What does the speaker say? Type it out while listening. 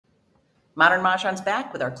Modern Mahjong's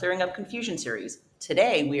back with our Clearing Up Confusion series.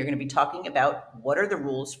 Today, we are going to be talking about what are the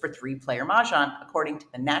rules for three-player Mahjong according to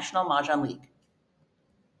the National Mah Jongg League.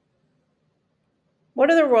 What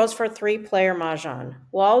are the rules for three-player Mahjong?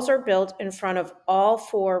 Walls are built in front of all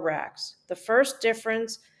four racks. The first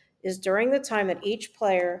difference is during the time that each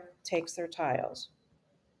player takes their tiles.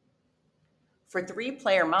 For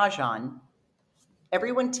three-player Mahjong,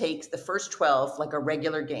 everyone takes the first 12 like a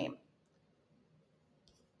regular game.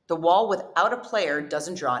 The wall without a player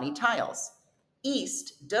doesn't draw any tiles.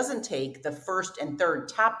 East doesn't take the first and third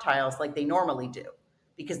top tiles like they normally do,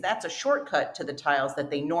 because that's a shortcut to the tiles that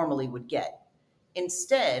they normally would get.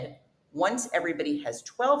 Instead, once everybody has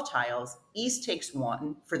 12 tiles, East takes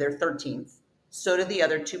one for their 13th, so do the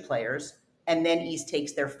other two players, and then East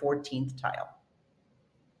takes their 14th tile.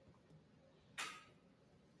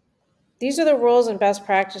 These are the rules and best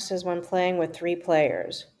practices when playing with three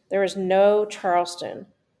players. There is no Charleston.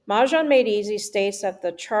 Mahjong Made Easy states that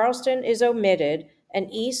the Charleston is omitted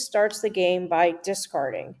and East starts the game by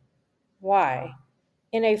discarding. Why?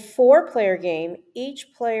 In a four-player game,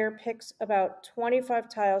 each player picks about 25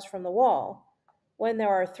 tiles from the wall. When there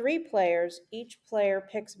are three players, each player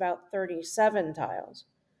picks about 37 tiles.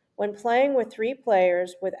 When playing with three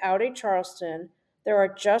players without a Charleston, there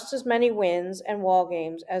are just as many wins and wall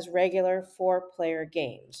games as regular four-player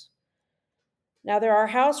games. Now, there are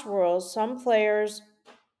house rules. Some players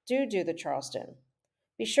do the Charleston.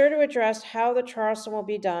 Be sure to address how the Charleston will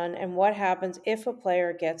be done and what happens if a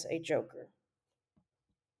player gets a joker.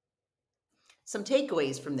 Some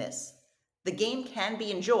takeaways from this. The game can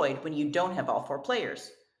be enjoyed when you don't have all four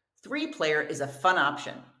players. Three-player is a fun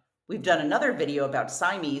option. We've done another video about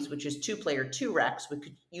Siamese, which is two-player, two racks,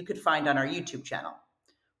 you could find on our YouTube channel.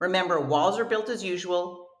 Remember, walls are built as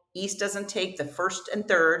usual. East doesn't take the first and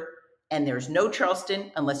third, and there's no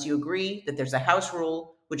Charleston unless you agree that there's a house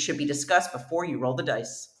rule, which should be discussed before you roll the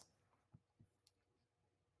dice.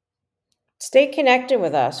 Stay connected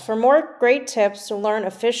with us for more great tips to learn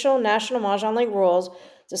official National Mah Jongg League rules,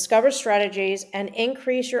 discover strategies, and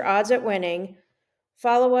increase your odds at winning.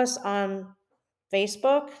 Follow us on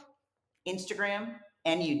Facebook, Instagram,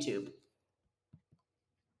 and YouTube.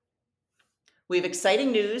 We have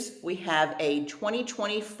exciting news. We have a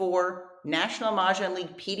 2024 National Mah Jongg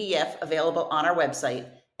League PDF available on our website,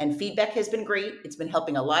 and feedback has been great. It's been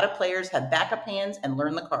helping a lot of players have backup hands and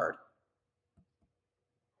learn the card.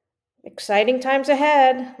 Exciting times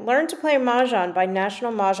ahead. Learn to play Mahjong by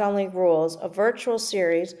National Mah Jongg League Rules, a virtual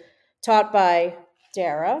series taught by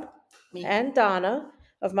Dara and Donna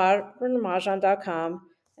of modernmahjong.com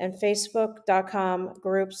and facebook.com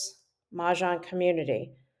groups Mahjong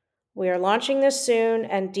Community. We are launching this soon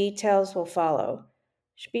and details will follow.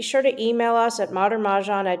 Be sure to email us at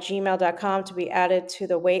modernmahjong@gmail.com to be added to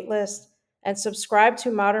the waitlist and subscribe to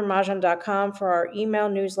modernmahjong.com for our email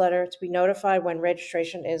newsletter to be notified when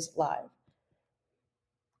registration is live.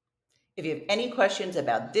 If you have any questions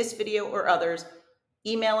about this video or others,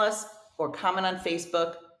 email us or comment on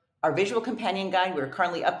Facebook. Our visual companion guide we're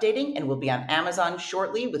currently updating and will be on Amazon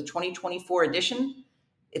shortly with 2024 edition.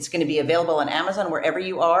 It's going to be available on Amazon wherever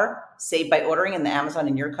you are, save by ordering in the Amazon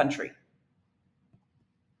in your country.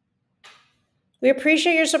 We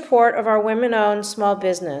appreciate your support of our women-owned small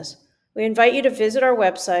business. We invite you to visit our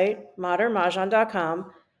website,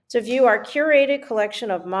 modernmahjong.com, to view our curated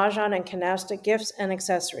collection of Mahjong and canasta gifts and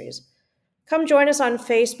accessories. Come join us on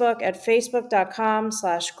Facebook at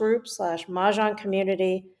facebook.com/group/Mahjong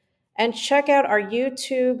community and check out our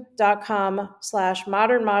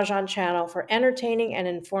youtube.com/Modern Mahjong channel for entertaining and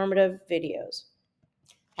informative videos.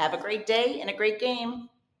 Have a great day and a great game.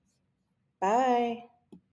 Bye.